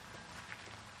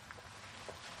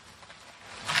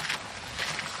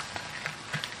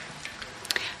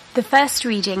The first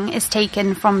reading is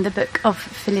taken from the book of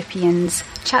Philippians,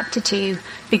 chapter 2,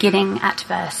 beginning at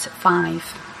verse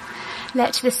 5.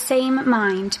 Let the same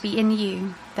mind be in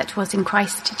you that was in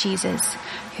Christ Jesus,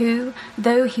 who,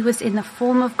 though he was in the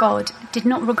form of God, did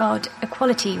not regard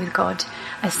equality with God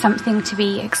as something to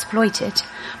be exploited,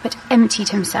 but emptied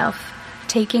himself,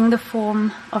 taking the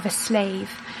form of a slave,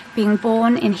 being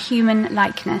born in human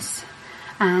likeness.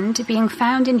 And, being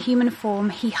found in human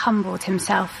form, he humbled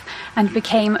himself and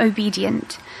became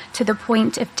obedient to the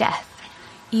point of death,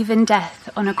 even death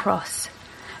on a cross.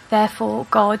 Therefore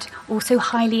God also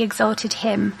highly exalted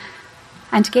him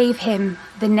and gave him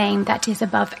the name that is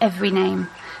above every name,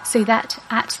 so that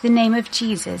at the name of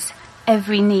Jesus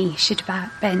every knee should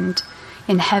bend,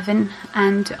 in heaven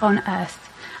and on earth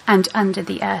and under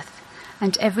the earth,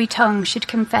 and every tongue should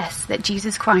confess that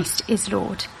Jesus Christ is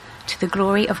Lord, to the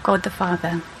glory of God the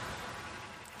Father.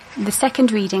 The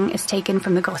second reading is taken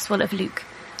from the Gospel of Luke,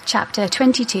 chapter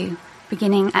 22,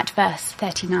 beginning at verse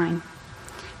 39.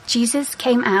 Jesus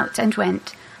came out and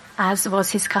went, as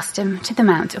was his custom, to the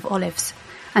Mount of Olives,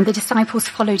 and the disciples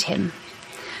followed him.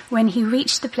 When he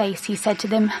reached the place, he said to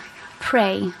them,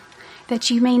 "Pray, that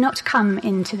you may not come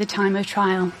into the time of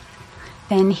trial."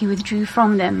 Then he withdrew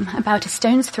from them about a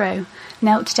stone's throw,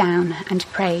 knelt down and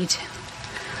prayed.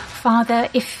 "Father,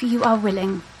 if you are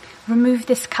willing, remove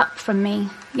this cup from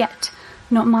me, yet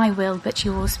not my will but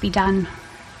yours be done."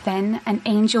 Then an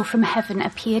angel from heaven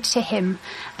appeared to him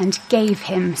and gave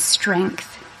him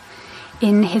strength.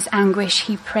 In his anguish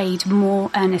he prayed more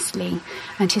earnestly,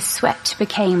 and his sweat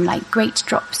became like great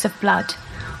drops of blood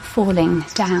falling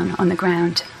down on the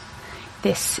ground.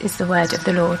 This is the word of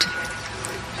the Lord.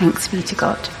 Thanks be to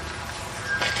God.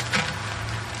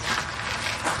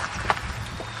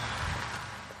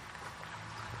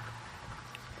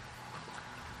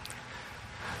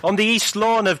 On the east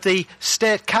lawn of the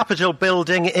State Capitol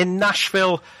building in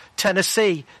Nashville,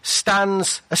 Tennessee,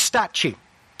 stands a statue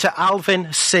to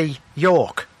Alvin C.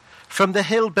 York from the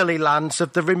hillbilly lands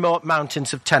of the remote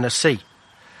mountains of Tennessee.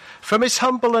 From his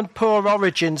humble and poor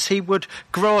origins, he would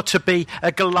grow to be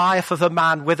a Goliath of a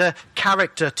man with a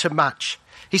character to match.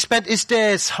 He spent his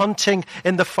days hunting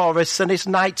in the forests, and his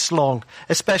nights long,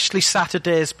 especially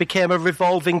Saturdays, became a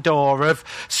revolving door of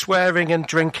swearing and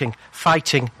drinking,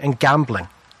 fighting and gambling.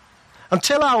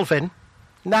 Until Alvin,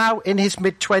 now in his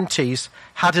mid-20s,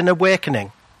 had an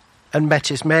awakening and met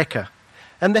his maker.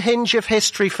 And the hinge of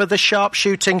history for the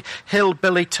sharpshooting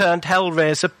hillbilly turned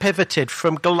hellraiser pivoted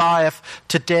from Goliath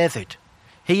to David.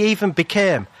 He even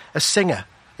became a singer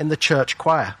in the church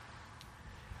choir.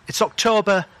 It's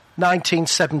October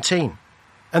 1917,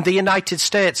 and the United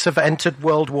States have entered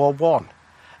World War I,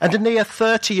 and a near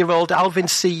 30-year-old Alvin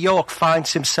C. York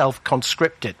finds himself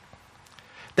conscripted.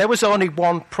 There was only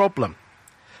one problem.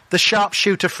 The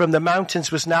sharpshooter from the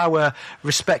mountains was now a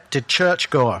respected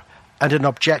churchgoer and an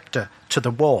objector to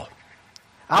the war.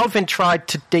 Alvin tried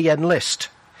to de-enlist.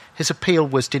 His appeal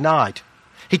was denied.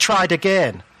 He tried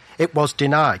again. It was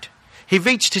denied. He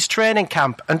reached his training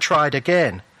camp and tried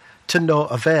again, to no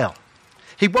avail.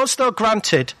 He was, though,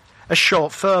 granted a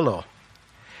short furlough.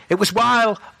 It was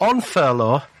while on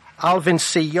furlough Alvin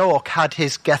C. York had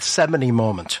his Gethsemane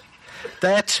moment.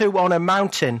 There too, on a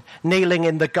mountain, kneeling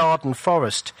in the garden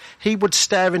forest, he would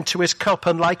stare into his cup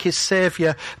and, like his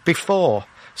Saviour before,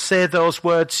 say those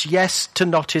words, yes to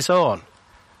not his own,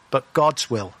 but God's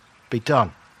will be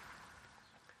done.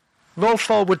 Roll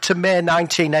forward to May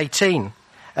 1918,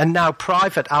 and now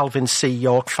Private Alvin C.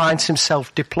 York finds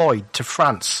himself deployed to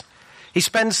France. He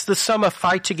spends the summer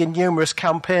fighting in numerous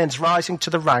campaigns, rising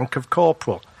to the rank of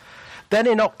corporal. Then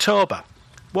in October,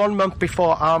 1 month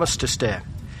before Armistice Day,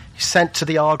 he's sent to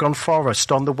the Argonne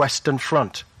Forest on the Western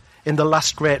Front in the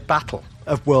last great battle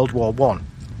of World War I.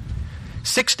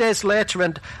 6 days later,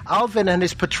 and Alvin and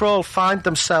his patrol find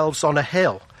themselves on a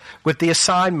hill with the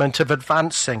assignment of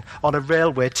advancing on a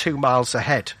railway 2 miles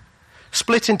ahead.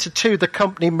 Split into two, the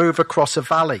company move across a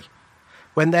valley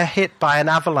when they're hit by an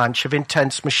avalanche of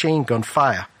intense machine gun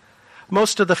fire.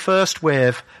 Most of the first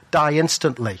wave die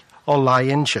instantly or lie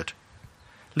injured,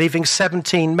 leaving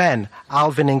 17 men,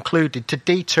 Alvin included, to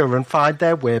detour and find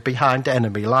their way behind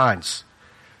enemy lines.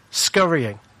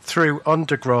 Scurrying through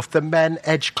undergrowth, the men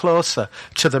edge closer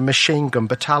to the machine gun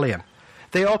battalion.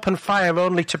 They open fire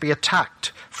only to be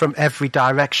attacked from every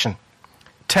direction.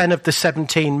 10 of the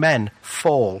 17 men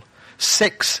fall.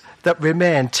 6 that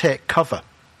remain take cover,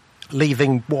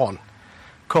 leaving 1,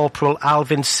 Corporal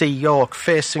Alvin C. York,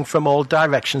 facing from all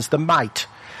directions the might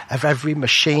of every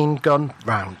machine gun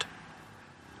round.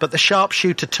 But the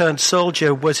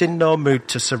sharpshooter-turned-soldier was in no mood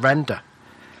to surrender.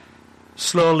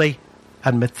 Slowly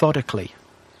and methodically,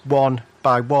 one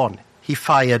by one, he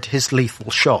fired his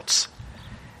lethal shots.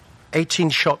 18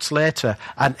 shots later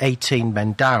and 18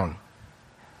 men down.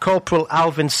 Corporal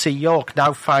Alvin C. York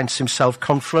now finds himself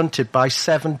confronted by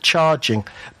 7 charging,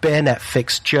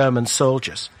 bayonet-fixed German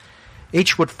soldiers.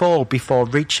 Each would fall before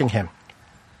reaching him.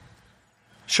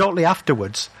 Shortly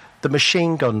afterwards, the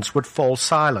machine guns would fall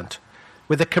silent,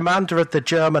 with the commander of the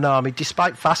German army,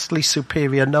 despite vastly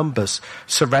superior numbers,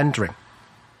 surrendering.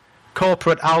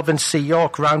 Corporal Alvin C.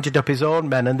 York rounded up his own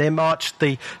men and they marched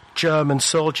the German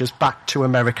soldiers back to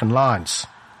American lines.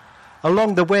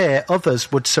 Along the way,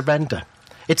 others would surrender.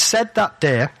 It's said that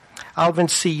day, Alvin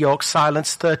C. York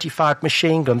silenced 35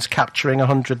 machine guns, capturing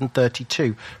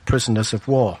 132 prisoners of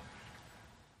war.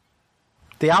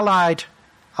 The Allied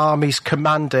Army's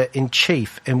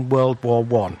commander-in-chief in World War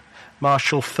I,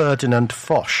 Marshal Ferdinand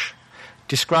Foch,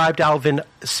 described Alvin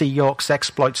C. York's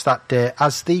exploits that day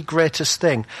as the greatest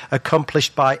thing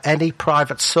accomplished by any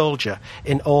private soldier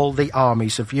in all the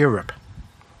armies of Europe.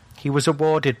 He was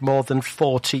awarded more than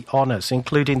 40 honours,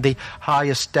 including the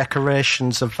highest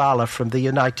decorations of valour from the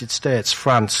United States,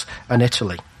 France and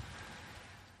Italy.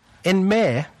 In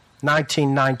May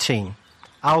 1919,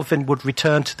 Alvin would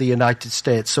return to the United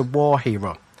States a war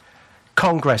hero.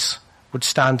 Congress would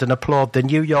stand and applaud. The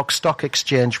New York Stock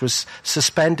Exchange was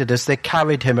suspended as they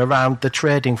carried him around the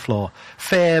trading floor.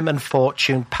 Fame and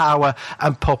fortune, power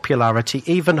and popularity,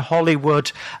 even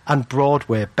Hollywood and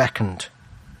Broadway beckoned.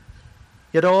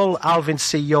 Yet all Alvin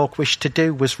C. York wished to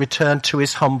do was return to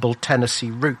his humble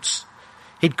Tennessee roots.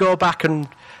 He'd go back and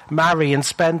marry and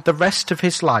spend the rest of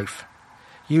his life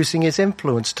using his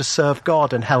influence to serve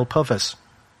God and help others.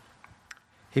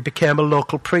 He became a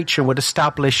local preacher and would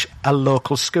establish a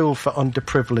local school for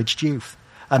underprivileged youth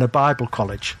and a Bible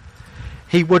college.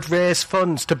 He would raise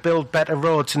funds to build better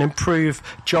roads and improve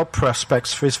job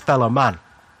prospects for his fellow man.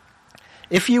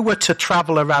 If you were to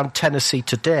travel around Tennessee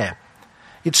today,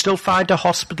 you'd still find a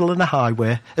hospital and a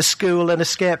highway, a school and a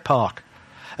skate park,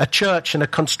 a church and a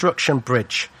construction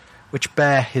bridge which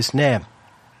bear his name.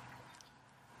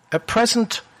 At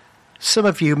present, some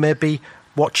of you may be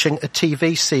watching a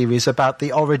TV series about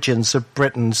the origins of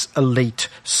Britain's elite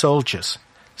soldiers,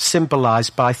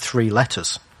 symbolised by 3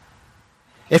 letters.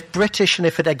 If British and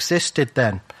if it existed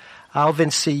then,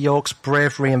 Alvin C. York's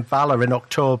bravery and valour in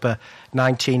October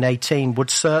 1918 would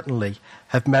certainly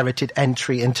have merited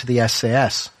entry into the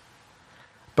SAS.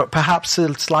 But perhaps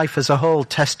its life as a whole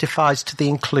testifies to the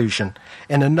inclusion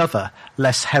in another,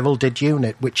 less heralded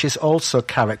unit, which is also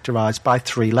characterised by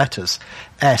 3 letters,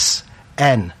 SNS.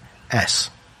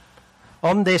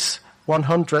 On this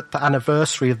 100th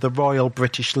anniversary of the Royal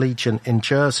British Legion in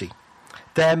Jersey,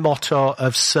 their motto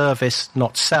of service,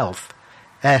 not self,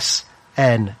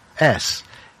 SNS,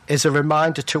 is a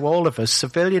reminder to all of us,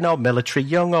 civilian or military,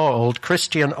 young or old,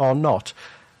 Christian or not,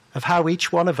 of how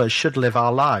each one of us should live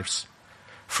our lives.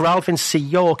 For Alvin C.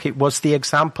 York, it was the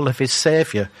example of his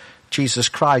Saviour, Jesus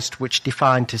Christ, which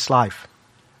defined his life.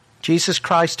 Jesus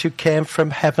Christ, who came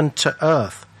from heaven to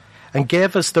earth and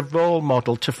gave us the role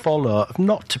model to follow, of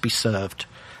not to be served,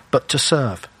 but to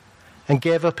serve, and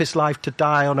gave up his life to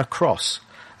die on a cross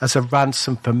as a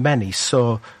ransom for many,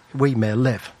 so we may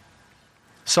live.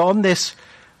 So on this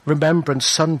Remembrance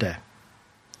Sunday,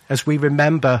 as we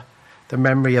remember the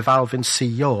memory of Alvin C.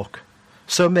 York,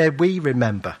 so may we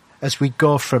remember, as we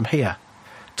go from here,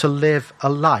 to live a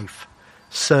life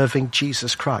serving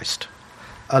Jesus Christ,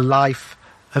 a life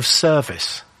of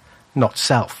service, not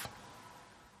self.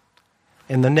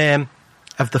 In the name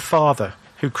of the Father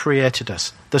who created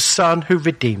us, the Son who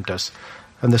redeemed us,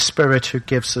 and the Spirit who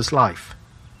gives us life.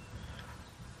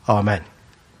 Amen.